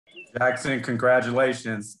Jackson,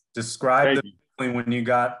 congratulations. Describe Thank the you. feeling when you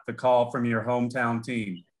got the call from your hometown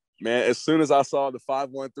team. Man, as soon as I saw the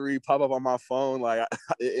 513 pop up on my phone,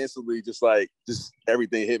 it instantly just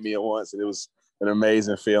everything hit me at once. And it was an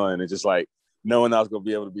amazing feeling. And just like knowing I was going to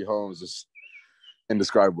be able to be home is just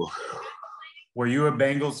indescribable. Were you a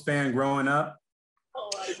Bengals fan growing up?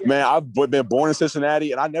 Man, I've been born in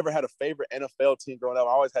Cincinnati, and I never had a favorite NFL team growing up.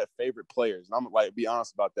 I always had favorite players. And I'm be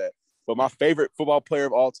honest about that. But my favorite football player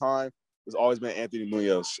of all time has always been Anthony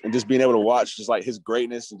Munoz. And just being able to watch just his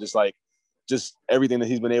greatness and just everything that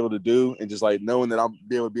he's been able to do, and just knowing that I'm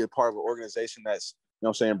be able to be a part of an organization that's,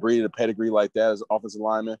 breeding a pedigree like that as an offensive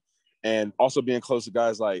lineman, and also being close to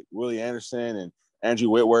guys like Willie Anderson and Andrew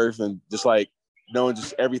Whitworth, and just knowing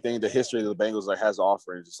just everything, the history that the Bengals has to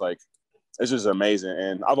offer, and it's just amazing.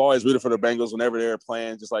 And I've always rooted for the Bengals whenever they were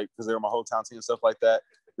playing, just because they were my hometown team and stuff like that.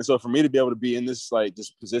 And so for me to be able to be in this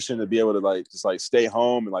this position, to be able to stay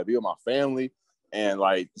home and be with my family and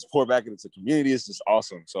just pour back into the community is just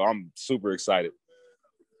awesome. So I'm super excited.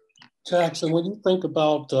 Jackson, when you think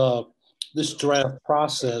about this draft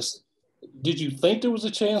process, did you think there was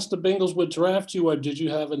a chance the Bengals would draft you, or did you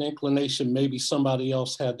have an inclination maybe somebody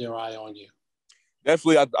else had their eye on you?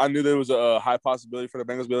 Definitely, I knew there was a high possibility for the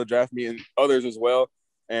Bengals to be able to draft me, and others as well.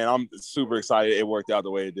 And I'm super excited it worked out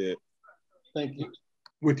the way it did. Thank you.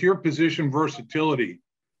 With your position versatility,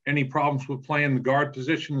 any problems with playing the guard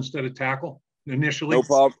position instead of tackle initially?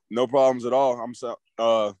 No problems at all.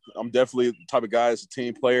 I'm definitely the type of guy that's a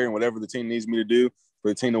team player, and whatever the team needs me to do for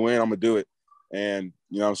the team to win, I'm gonna do it. And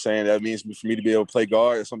that means for me to be able to play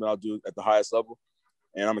guard is something I'll do at the highest level.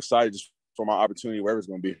 And I'm excited just for my opportunity wherever it's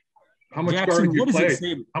gonna be. How much guard have you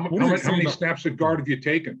played? How many snaps at guard have you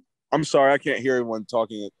taken? I'm sorry, I can't hear everyone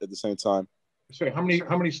talking at the same time. So how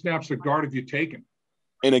many snaps at guard have you taken?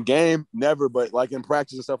 In a game, never, but in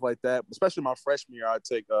practice and stuff like that, especially my freshman year, I'd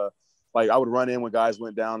take I would run in when guys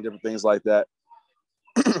went down, different things like that.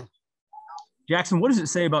 Jackson, what does it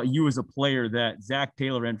say about you as a player that Zach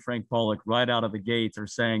Taylor and Frank Pollock right out of the gates are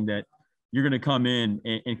saying that you're going to come in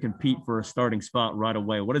and compete for a starting spot right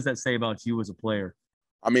away? What does that say about you as a player?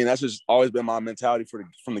 I mean, that's just always been my mentality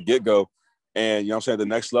from the get-go. And, the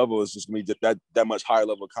next level is just going to be that much higher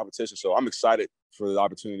level of competition. So I'm excited for the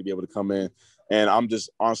opportunity to be able to come in. And I'm just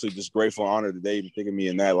honestly just grateful and honored that they even think of me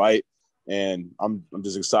in that light. And I'm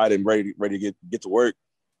just excited and ready to get to work.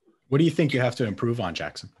 What do you think you have to improve on,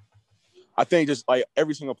 Jackson? I think just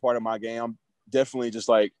every single part of my game, I'm definitely just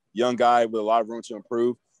young guy with a lot of room to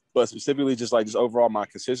improve, but specifically just overall my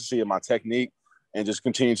consistency and my technique, and just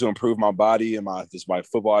continue to improve my body and my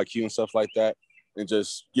football IQ and stuff like that, and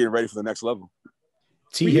just getting ready for the next level.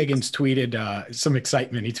 Tee Higgins tweeted some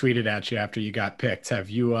excitement. He tweeted at you after you got picked. Have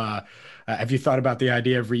you thought about the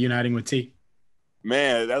idea of reuniting with Tee?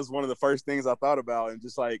 Man, that was one of the first things I thought about, and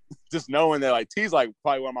just knowing that T's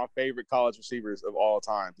probably one of my favorite college receivers of all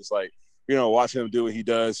time. Just watching him do what he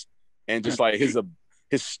does, and just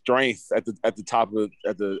his strength at the top of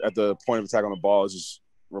at the point of attack on the ball is just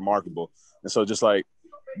remarkable. And so just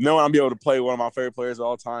knowing I'm be able to play one of my favorite players of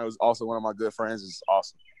all time, was also one of my good friends, is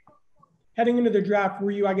awesome. Heading into the draft,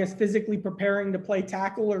 were you, physically preparing to play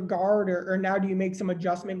tackle or guard, or now do you make some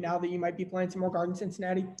adjustment now that you might be playing some more guard in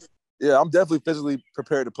Cincinnati? Yeah, I'm definitely physically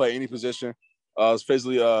prepared to play any position. I was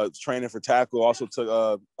physically training for tackle. Also took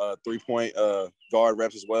 3-point guard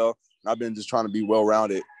reps as well. And I've been just trying to be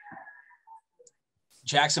well-rounded.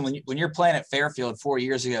 Jackson, when you're playing at Fairfield 4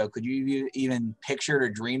 years ago, could you even picture or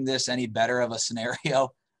dream this any better of a scenario?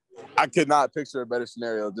 I could not picture a better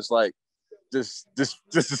scenario. This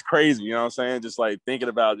is crazy. You know what I'm saying? Just thinking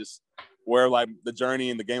about just where the journey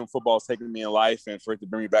and the game of football is taking me in life, and for it to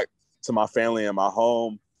bring me back to my family and my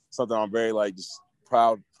home, something I'm very just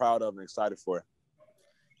proud of and excited for.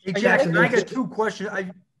 Hey Jackson, I got two questions.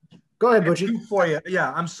 Go ahead, Butchie. Two for you.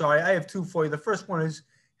 Yeah, I'm sorry. I have two for you. The first one is,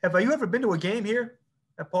 have you ever been to a game here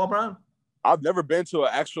at Paul Brown? I've never been to an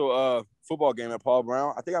actual football game at Paul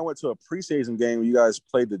Brown. I think I went to a preseason game where you guys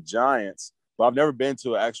played the Giants, but I've never been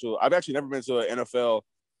to I've actually never been to an NFL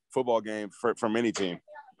football game from any team.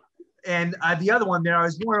 And the other one there, I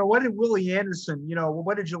was wondering, what did Willie Anderson,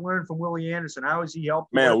 what did you learn from Willie Anderson? How has he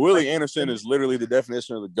helped? Man, Willie Anderson is literally the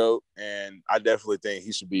definition of the GOAT, and I definitely think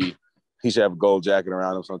he should have a gold jacket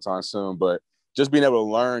around him sometime soon. But just being able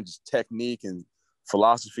to learn just technique and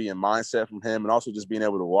philosophy and mindset from him, and also just being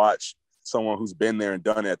able to watch someone who's been there and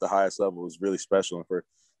done it at the highest level is really special. And for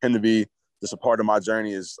him to be just a part of my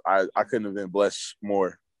journey I couldn't have been blessed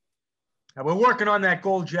more. And we're working on that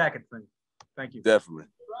gold jacket thing. Thank you. Definitely.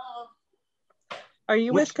 Are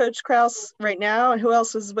you with Coach Krause right now? And who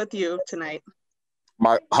else is with you tonight?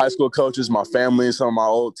 My high school coaches, my family, some of my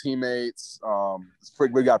old teammates.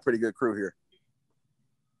 We got a pretty good crew here.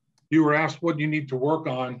 You were asked what you need to work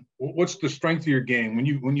on. What's the strength of your game?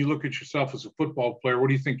 When you look at yourself as a football player, what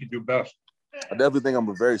do you think you do best? I definitely think I'm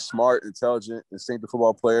a very smart, intelligent, instinctive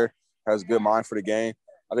football player, has a good mind for the game.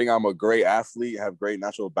 I think I'm a great athlete, have great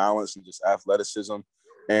natural balance and just athleticism.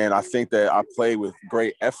 And I think that I play with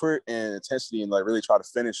great effort and intensity and like really try to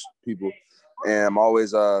finish people. And I'm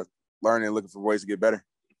always learning and looking for ways to get better.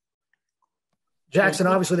 Jackson,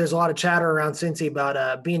 obviously there's a lot of chatter around Cincy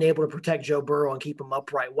about being able to protect Joe Burrow and keep him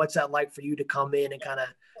upright. What's that like for you to come in and kind of,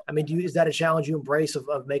 I mean, is that a challenge you embrace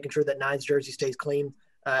of making sure that Nine's jersey stays clean?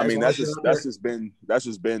 I mean, that's just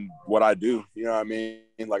been what I do. You know what I mean?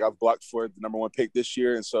 Like I've blocked for the number 1 pick this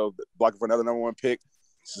year. And so blocking for another number 1 pick,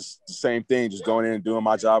 it's just the same thing, just going in and doing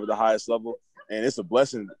my job at the highest level. And it's a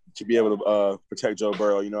blessing to be able to protect Joe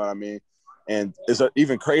Burrow. You know what I mean? And it's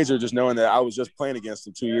even crazier just knowing that I was just playing against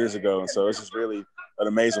him 2 years ago. And so it's just really an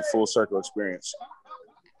amazing full circle experience.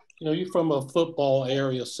 You know, you're from a football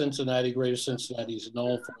area, Cincinnati, Greater Cincinnati is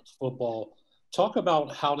known for its football. Talk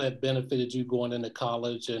about how that benefited you going into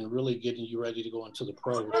college and really getting you ready to go into the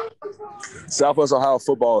pros. Southwest Ohio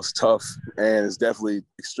football is tough and it's definitely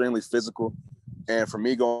extremely physical. And for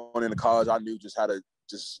me going into college, I knew just how to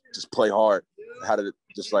just play hard, how to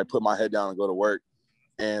just like put my head down and go to work.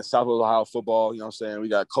 And Southwest Ohio football, you know what I'm saying? We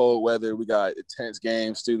got cold weather, we got intense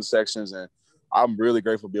games, student sections, and I'm really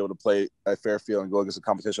grateful to be able to play at Fairfield and go against the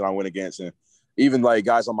competition I went against. And even like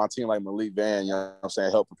guys on my team like Malik Van, you know what I'm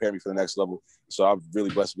saying, helped prepare me for the next level. So I'm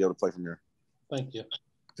really blessed to be able to play from here. Thank you.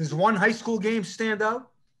 Does one high school game stand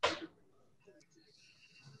out?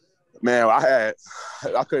 Man, I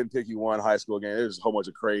couldn't pick you one high school game. There's a whole bunch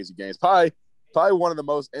of crazy games. Probably one of the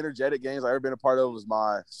most energetic games I've ever been a part of was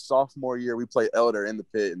my sophomore year. We played Elder in the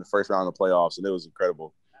pit in the first round of the playoffs, and it was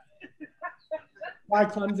incredible. Why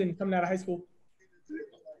Clemson coming out of high school?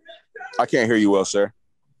 I can't hear you well, sir.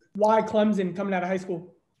 Why Clemson coming out of high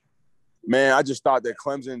school? Man, I just thought that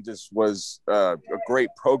Clemson just was a great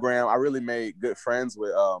program. I really made good friends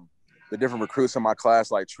with the different recruits in my class,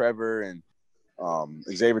 like Trevor and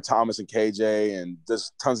Xavier Thomas and KJ, and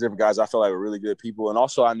just tons of different guys I felt like were really good people. And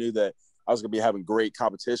also I knew that I was going to be having great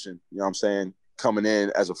competition, you know what I'm saying, coming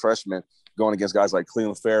in as a freshman, going against guys like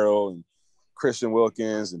Cleveland Farrell and Christian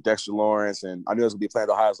Wilkins and Dexter Lawrence. And I knew I was going to be playing at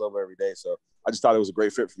the highest level every day. So I just thought it was a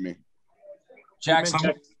great fit for me.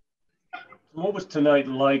 Jackson. What was tonight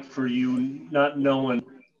like for you, not knowing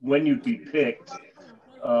when you'd be picked,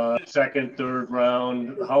 second, third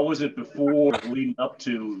round? How was it before leading up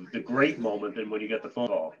to the great moment and when you got the phone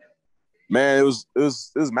call? Man, it was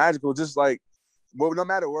magical. Just like, well, no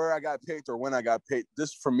matter where I got picked or when I got picked,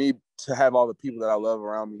 just for me to have all the people that I love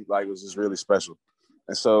around me, like, it was just really special.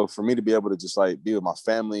 And so for me to be able to just like be with my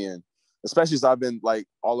family, and especially as I've been like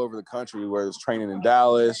all over the country, where it's training in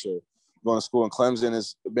Dallas or going to school in Clemson,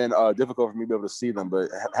 it's been difficult for me to be able to see them, but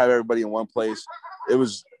have everybody in one place. It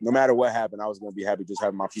was, no matter what happened, I was going to be happy just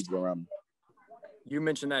having my people around me. You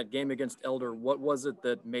mentioned that game against Elder. What was it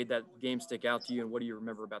that made that game stick out to you, and what do you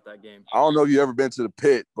remember about that game? I don't know if you've ever been to the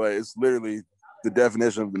pit, but it's literally the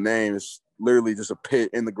definition of the name. It's literally just a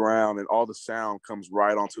pit in the ground, and all the sound comes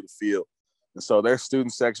right onto the field. And so their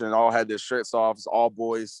student section all had their shirts off. It's all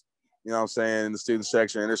boys, you know what I'm saying, in the student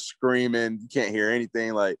section, and they're screaming. You can't hear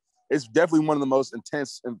anything. Like, it's definitely one of the most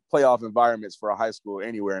intense playoff environments for a high school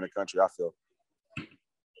anywhere in the country, I feel.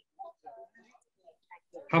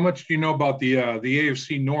 How much do you know about the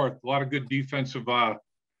AFC North? A lot of good defensive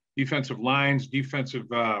lines, defensive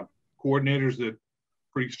coordinators that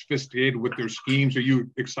pretty sophisticated with their schemes. Are you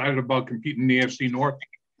excited about competing in the AFC North?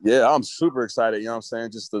 Yeah, I'm super excited. You know what I'm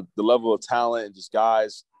saying? Just the level of talent and just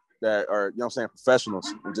guys that are, you know what I'm saying,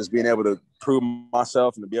 professionals, and just being able to prove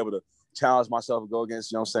myself and to be able to challenge myself and go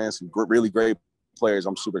against, you know what I'm saying, some really great players.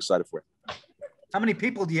 I'm super excited for it. How many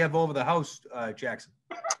people do you have over the house, Jackson?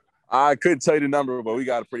 I couldn't tell you the number, but we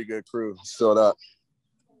got a pretty good crew filled up.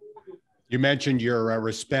 You mentioned your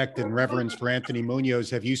respect and reverence for Anthony Munoz.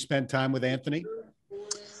 Have you spent time with Anthony?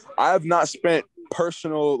 I have not spent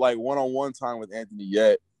personal, like, one-on-one time with Anthony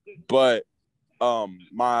yet, but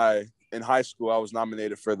in high school, I was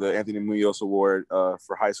nominated for the Anthony Munoz Award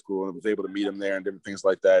for high school, and I was able to meet him there and different things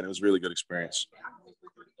like that. And it was a really good experience.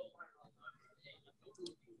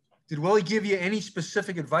 Did Willie give you any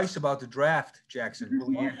specific advice about the draft, Jackson?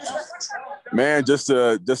 Man, just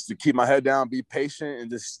to keep my head down, be patient, and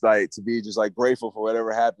just like to be just like grateful for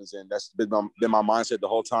whatever happens. And that's been my mindset the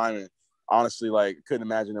whole time. And honestly, like, couldn't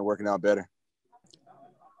imagine it working out better.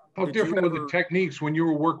 How different were the techniques when you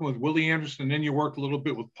were working with Willie Anderson, and then you worked a little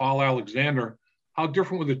bit with Paul Alexander? How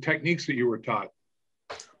different were the techniques that you were taught?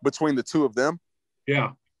 Between the two of them?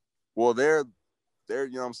 Yeah. Well, they're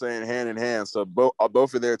you know what I'm saying, hand in hand. So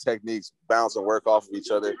both of their techniques bounce and work off of each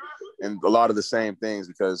other, and a lot of the same things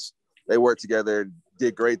because they work together,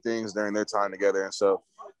 did great things during their time together, and so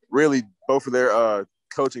really both of their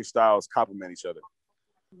coaching styles complement each other.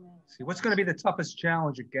 See, what's going to be the toughest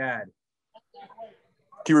challenge at GAD?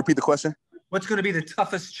 Can you repeat the question? What's going to be the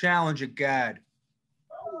toughest challenge at GAD?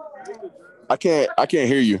 I can't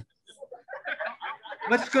hear you.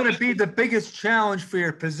 What's going to be the biggest challenge for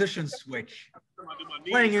your position switch?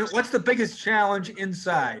 What's the biggest challenge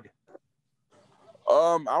inside?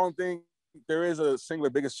 I don't think there is a singular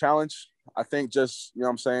biggest challenge. I think just, you know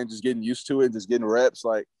what I'm saying, just getting used to it, just getting reps.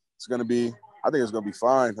 Like, I think it's going to be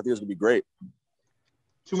fine. I think it's going to be great.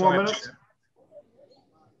 2 more minutes.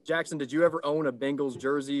 Jackson, did you ever own a Bengals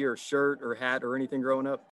jersey or shirt or hat or anything growing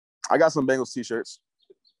up? I got some Bengals t-shirts.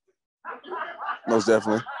 Most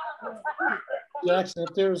definitely. Jackson,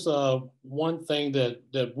 if there's one thing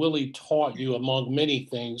that Willie taught you among many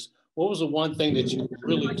things, what was the one thing that you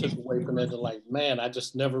really took away from it? Like, man, I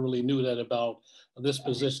just never really knew that about this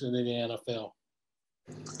position in the NFL.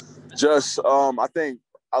 Just, I think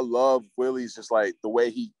I love Willie's just like the way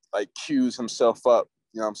he like cues himself up,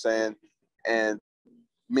 you know what I'm saying? And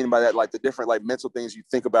meaning by that, like the different like mental things you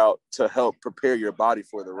think about to help prepare your body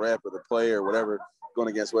for the rep or the play or whatever going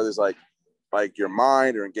against, whether it's like your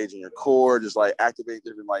mind or engaging your core, just like activate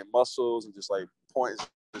different like muscles and just like points.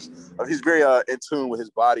 He's very in tune with his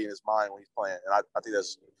body and his mind when he's playing. And I think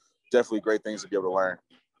that's definitely great things to be able to learn.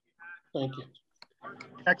 Thank you.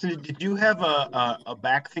 Jackson, did you have a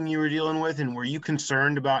back thing you were dealing with, and were you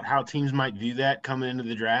concerned about how teams might view that coming into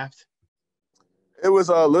the draft? It was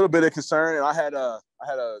a little bit of concern, and I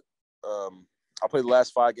played the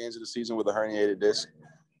last 5 games of the season with a herniated disc,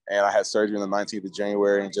 and I had surgery on the 19th of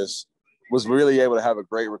January, and just was really able to have a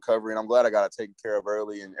great recovery. And I'm glad I got it taken care of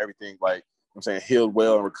early, and everything like I'm saying healed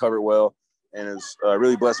well and recovered well, and it's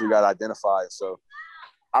really blessed we got identified. So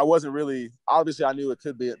I wasn't really obviously I knew it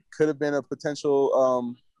could have been a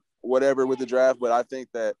potential whatever with the draft, but I think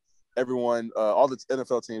that everyone, all the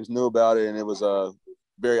NFL teams knew about it, and it was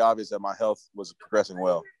very obvious that my health was progressing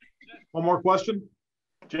well. One more question.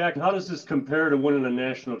 Jack, how does this compare to winning a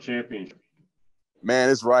national championship? Man,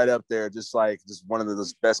 it's right up there. Just one of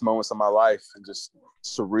the best moments of my life, and just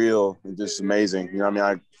surreal and just amazing. You know what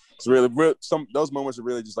I mean? It's really those moments are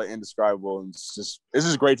really just like indescribable, and it's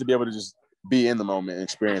just great to be able to just be in the moment and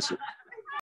experience it.